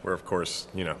 We're, of course,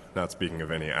 not speaking of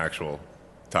any actual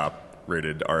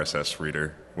top-rated RSS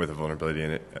reader with a vulnerability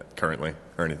in it currently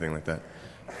or anything like that.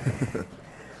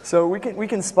 So we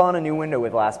can spawn a new window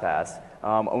with LastPass.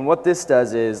 And what this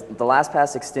does is the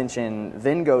LastPass extension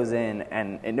then goes in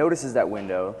and it notices that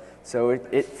window. So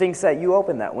it thinks that you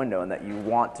opened that window and that you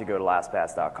want to go to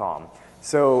LastPass.com.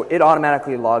 So it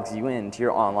automatically logs you in to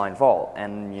your online vault,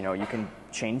 and you can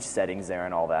change settings there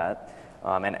and all that,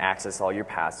 and access all your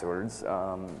passwords,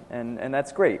 and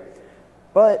that's great.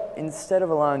 But instead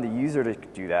of allowing the user to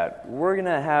do that, we're going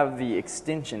to have the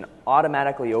extension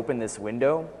automatically open this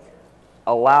window,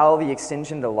 allow the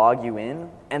extension to log you in,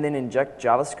 and then inject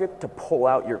JavaScript to pull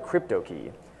out your crypto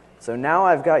key. So now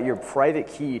I've got your private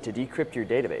key to decrypt your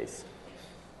database.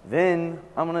 Then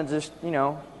I'm going to just,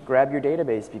 grab your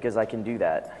database because I can do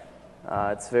that.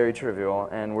 It's very trivial,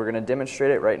 and we're going to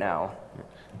demonstrate it right now.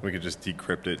 We could just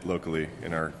decrypt it locally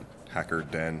in our hacker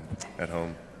den at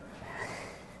home.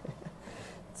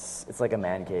 It's like a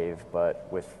man cave, but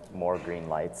with more green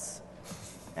lights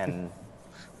and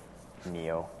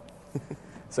Neo.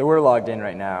 So we're logged in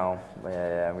right now.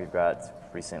 We've got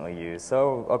recently used.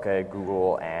 So, okay,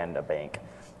 Google and a bank.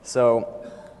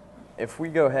 So if we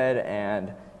go ahead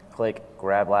and click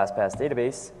Grab LastPass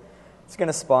Database, it's going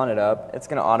to spawn it up. It's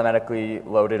going to automatically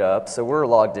load it up. So we're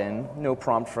logged in, no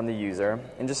prompt from the user.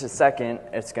 In just a second,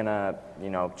 it's going to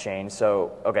change.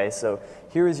 So, okay, so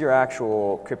here is your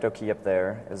actual crypto key up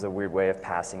there. There's a weird way of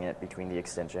passing it between the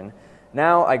extension.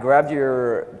 Now I grabbed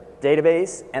your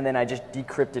database, and then I just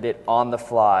decrypted it on the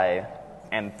fly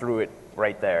and threw it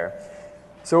right there.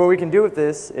 So what we can do with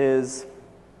this is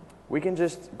we can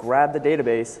just grab the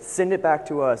database, send it back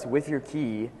to us with your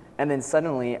key, and then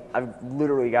suddenly I've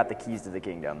literally got the keys to the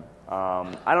kingdom.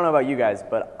 I don't know about you guys,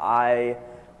 but I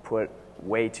put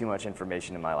way too much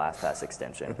information in my LastPass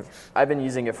extension. I've been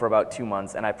using it for about 2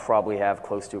 months, and I probably have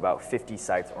close to about 50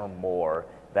 sites or more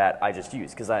that I just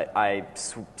use, because I'm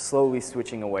slowly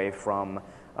switching away from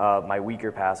my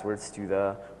weaker passwords to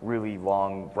the really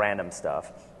long random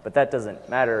stuff. But that doesn't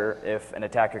matter if an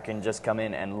attacker can just come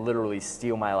in and literally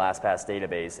steal my LastPass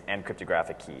database and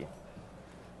cryptographic key.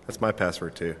 That's my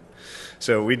password too.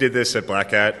 So we did this at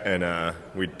Black Hat, and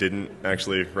we didn't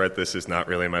actually write this as not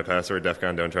really my password.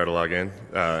 DEFCON, don't try to log in.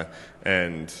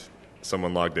 And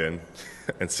someone logged in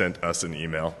and sent us an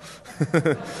email.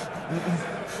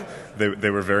 They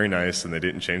were very nice, and they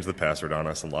didn't change the password on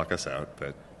us and lock us out,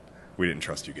 but we didn't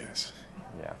trust you guys.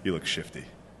 Yeah. You look shifty.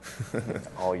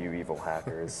 All you evil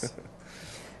hackers.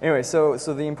 Anyway, so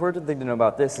the important thing to know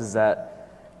about this is that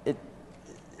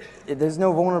there's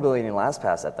no vulnerability in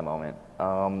LastPass at the moment.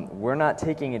 We're not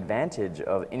taking advantage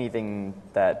of anything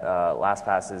that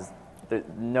LastPass is.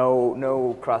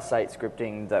 No cross-site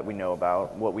scripting that we know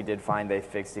about. What we did find, they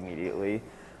fixed immediately.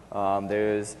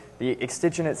 The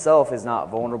extension itself is not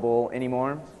vulnerable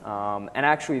anymore, and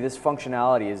actually this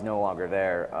functionality is no longer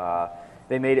there.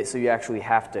 They made it so you actually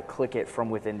have to click it from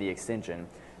within the extension.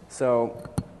 So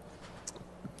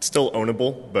it's still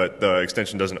ownable, but the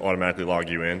extension doesn't automatically log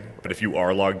you in. But if you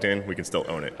are logged in, we can still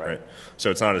own it, right?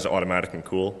 So it's not as automatic and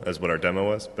cool as what our demo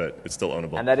was, but it's still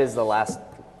ownable. And that is the last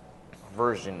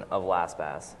version of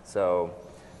LastPass. So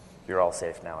you're all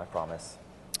safe now, I promise.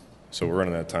 So we're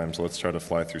running out of time, so let's try to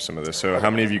fly through some of this. So how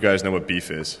many of you guys know what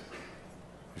beef is?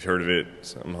 You've heard of it?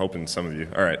 So I'm hoping some of you.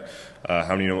 All right.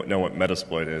 How many know what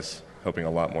Metasploit is? Hoping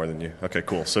a lot more than you. Okay,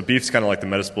 cool. So beef's kind of like the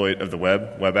Metasploit of the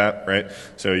web app, right?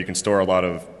 So you can store a lot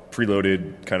of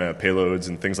preloaded kind of payloads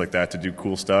and things like that to do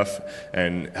cool stuff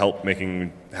and help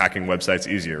making hacking websites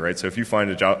easier, right? So if you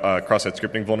find a cross-site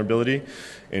scripting vulnerability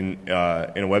in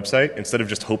a website, instead of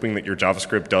just hoping that your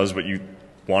JavaScript does what you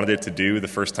wanted it to do the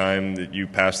first time that you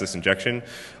pass this injection,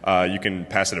 you can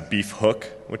pass it a beef hook,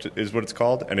 which is what it's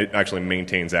called, and it actually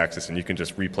maintains access, and you can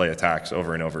just replay attacks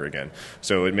over and over again.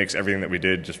 So it makes everything that we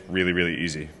did just really, really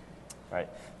easy. Right.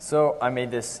 So I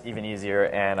made this even easier,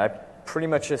 and I pretty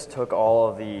much just took all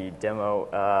of the demo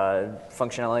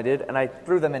functionality I did, and I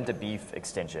threw them into beef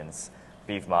extensions,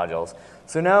 beef modules.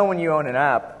 So now when you own an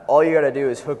app, all you got to do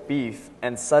is hook beef,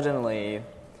 and suddenly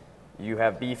you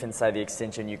have beef inside the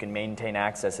extension, you can maintain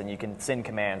access, and you can send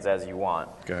commands as you want.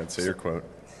 Go ahead, say your quote.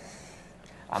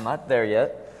 I'm not there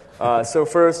yet. So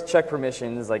first, check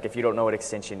permissions, like if you don't know what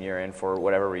extension you're in for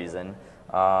whatever reason.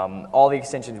 All the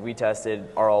extensions we tested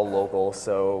are all local,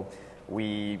 so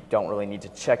we don't really need to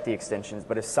check the extensions,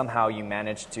 but if somehow you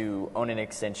manage to own an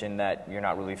extension that you're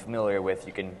not really familiar with,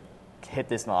 you can hit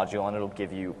this module and it'll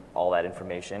give you all that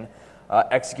information.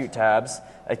 Execute tabs,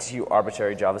 execute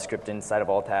arbitrary JavaScript inside of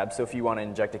all tabs. So if you want to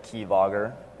inject a key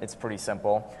logger, it's pretty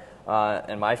simple.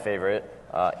 And my favorite,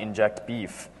 inject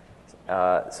beef.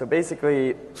 So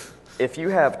basically, if you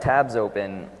have tabs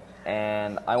open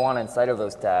and I want inside of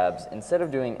those tabs, instead of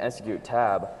doing execute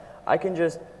tab, I can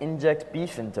just inject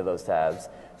beef into those tabs.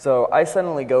 So I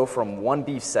suddenly go from one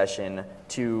beef session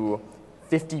to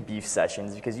 50 beef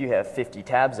sessions because you have 50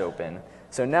 tabs open.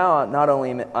 So now not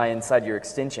only am I inside your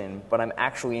extension, but I'm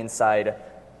actually inside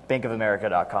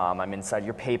bankofamerica.com, I'm inside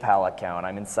your PayPal account,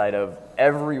 I'm inside of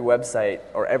every website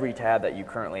or every tab that you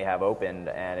currently have opened,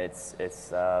 and it's very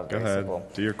simple. Go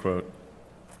ahead, do your quote.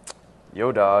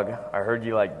 Yo dog, I heard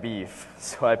you like beef,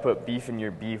 so I put beef in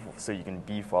your beef so you can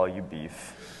beef while you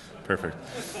beef. Perfect.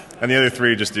 And the other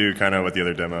three just do kind of what the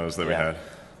other demos that we had.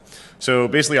 So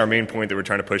basically our main point that we're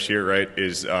trying to push here, right,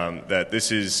 is that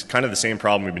this is kind of the same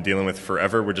problem we've been dealing with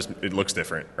forever. It looks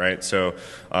different, right? So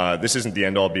this isn't the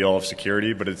end-all be-all of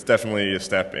security, but it's definitely a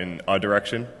step in a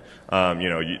direction.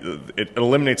 It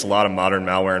eliminates a lot of modern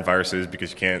malware and viruses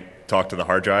because you can't talk to the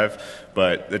hard drive,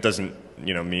 but it doesn't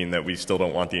mean that we still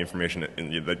don't want the information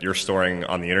that you're storing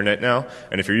on the internet now.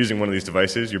 And if you're using one of these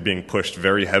devices, you're being pushed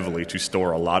very heavily to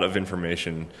store a lot of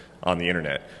information on the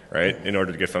internet, right, in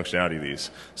order to get functionality of these.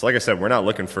 So like I said, we're not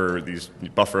looking for these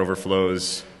buffer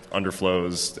overflows,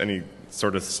 underflows, any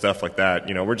sort of stuff like that.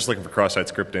 We're just looking for cross-site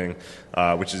scripting,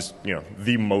 which is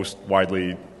the most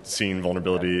widely seen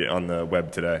vulnerability on the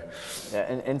web today. Yeah,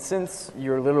 and since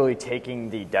you're literally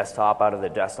taking the desktop out of the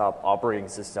desktop operating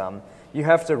system, you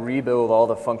have to rebuild all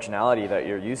the functionality that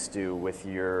you're used to with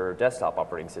your desktop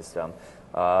operating system.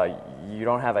 You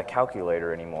don't have a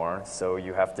calculator anymore, so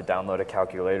you have to download a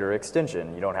calculator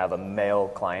extension. You don't have a mail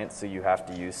client, so you have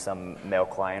to use some mail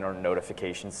client or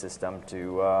notification system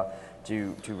to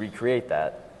recreate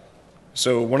that.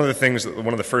 So one of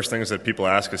the first things that people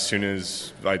ask as soon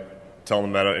as I tell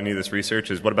them about any of this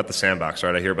research is, what about the sandbox,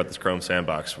 right? I hear about this Chrome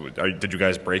sandbox. Did you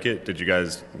guys break it? Did you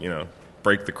guys,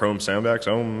 break the Chrome sandbox?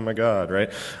 Oh my God,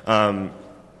 right?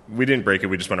 We didn't break it,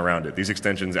 we just went around it. These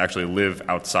extensions actually live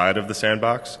outside of the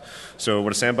sandbox. So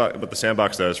what the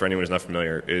sandbox does, for anyone who's not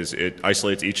familiar, is it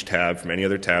isolates each tab from any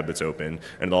other tab that's open,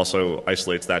 and it also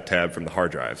isolates that tab from the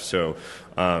hard drive. So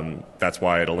that's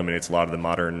why it eliminates a lot of the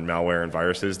modern malware and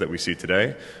viruses that we see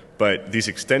today. But these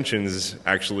extensions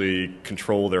actually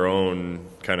control their own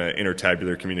kind of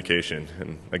intertabular communication.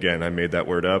 And again, I made that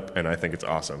word up, and I think it's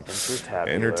awesome.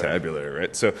 Intertabular,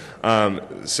 right?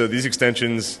 So these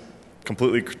extensions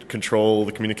completely control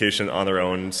the communication on their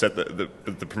own, set the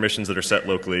permissions that are set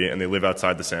locally, and they live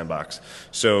outside the sandbox.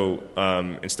 So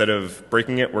instead of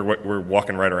breaking it, we're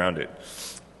walking right around it.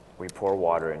 We pour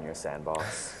water in your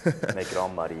sandbox, make it all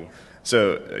muddy.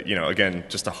 So, again,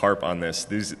 just to harp on this,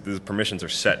 these permissions are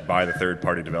set by the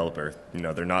third-party developer.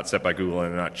 They're not set by Google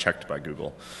and they're not checked by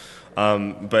Google.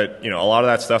 But, a lot of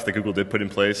that stuff that Google did put in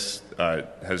place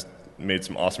has made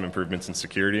some awesome improvements in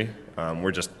security.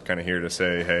 We're just kind of here to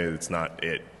say, hey, that's not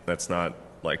it. That's not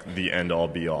like the end-all,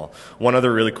 be-all. One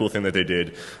other really cool thing that they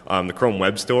did, the Chrome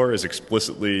Web Store is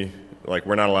explicitly, like,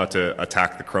 we're not allowed to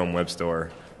attack the Chrome Web Store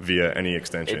via any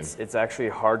extension. It's actually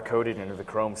hard-coded into the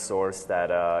Chrome source that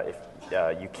if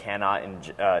you cannot,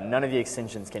 none of the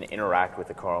extensions can interact with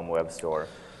the Chrome Web Store.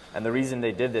 And the reason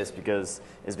they did this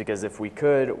is because if we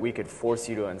could force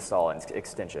you to install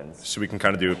extensions. So we can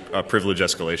kind of do a privilege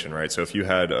escalation, right? So if you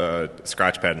had a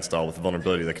Scratchpad installed with a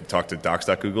vulnerability that could talk to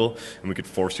docs.google, and we could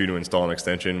force you to install an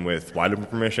extension with wide open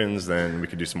permissions, then we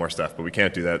could do some more stuff. But we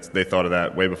can't do that. They thought of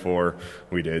that way before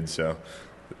we did. So.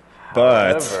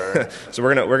 But so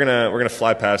we're gonna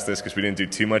fly past this because we didn't do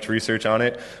too much research on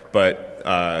it. But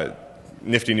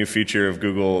nifty new feature of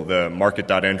Google, the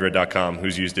market.android.com.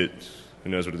 Who's used it? Who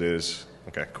knows what it is?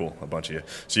 Okay, cool, a bunch of you.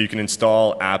 So you can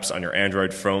install apps on your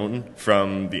Android phone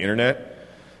from the internet.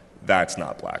 That's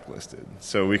not blacklisted.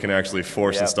 So we can actually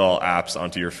force install apps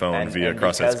onto your phone via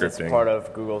cross-site scripting. Because it's part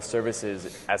of Google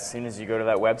services, as soon as you go to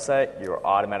that website, you're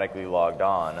automatically logged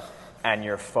on. And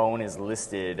your phone is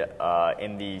listed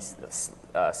in these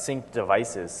synced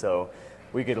devices. So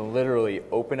we could literally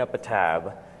open up a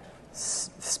tab,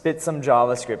 spit some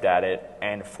JavaScript at it,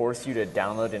 and force you to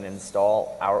download and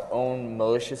install our own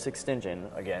malicious extension,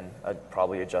 again,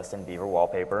 probably a Justin Bieber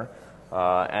wallpaper,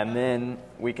 and then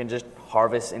we can just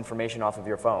harvest information off of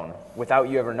your phone without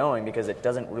you ever knowing, because it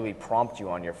doesn't really prompt you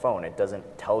on your phone. It doesn't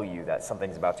tell you that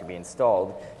something's about to be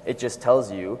installed. It just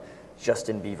tells you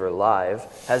Justin Bieber Live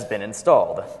has been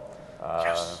installed.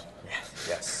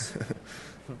 Yes.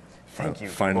 Thank you.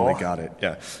 Finally got it.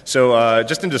 Yeah. So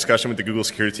just in discussion with the Google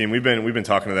security team, we've been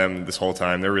talking to them this whole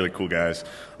time. They're really cool guys.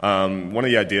 One of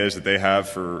the ideas that they have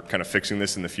for kind of fixing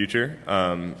this in the future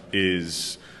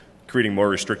is creating more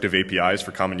restrictive APIs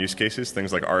for common use cases,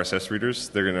 things like RSS readers.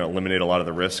 They're going to eliminate a lot of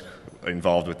the risk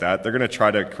involved with that. They're going to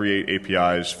try to create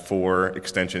APIs for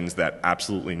extensions that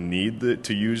absolutely need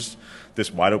to use this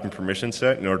wide open permission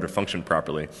set in order to function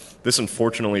properly. This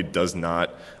unfortunately does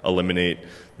not eliminate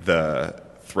the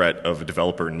threat of a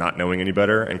developer not knowing any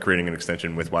better and creating an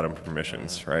extension with bottom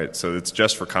permissions, right? So it's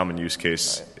just for common use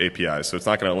case APIs. So it's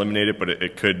not going to eliminate it, but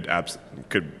it could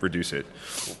reduce it.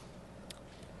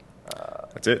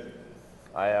 That's it.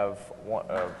 I have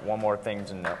one more thing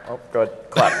to know. Oh, go ahead.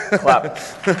 Clap. Clap.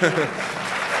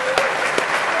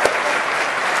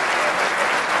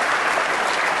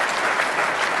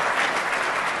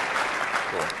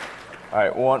 All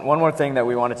right, one more thing that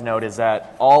we wanted to note is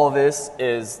that all of this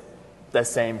is the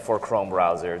same for Chrome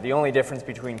browser. The only difference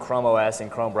between Chrome OS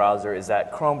and Chrome browser is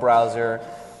that Chrome browser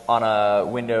on a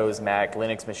Windows, Mac,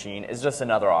 Linux machine is just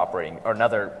another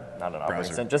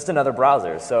just another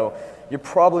browser. So you're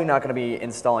probably not going to be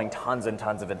installing tons and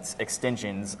tons of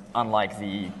extensions, unlike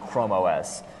the Chrome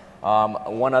OS.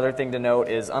 One other thing to note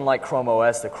is, unlike Chrome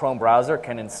OS, the Chrome browser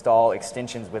can install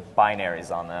extensions with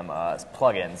binaries on them,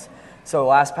 plugins. So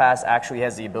LastPass actually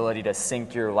has the ability to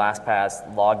sync your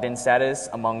LastPass logged in status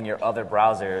among your other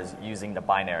browsers using the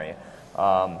binary.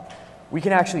 We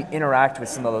can actually interact with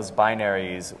some of those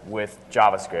binaries with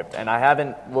JavaScript, and I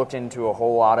haven't looked into a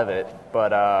whole lot of it,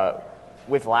 but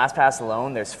with LastPass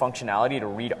alone, there's functionality to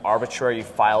read arbitrary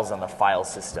files on the file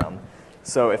system.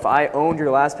 So if I owned your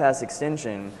LastPass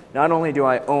extension, not only do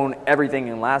I own everything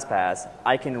in LastPass,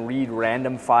 I can read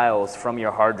random files from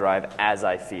your hard drive as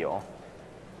I feel.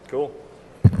 Cool.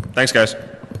 Thanks, guys.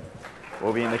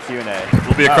 We'll be in the Q&A.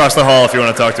 We'll be across the hall if you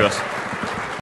want to talk to us.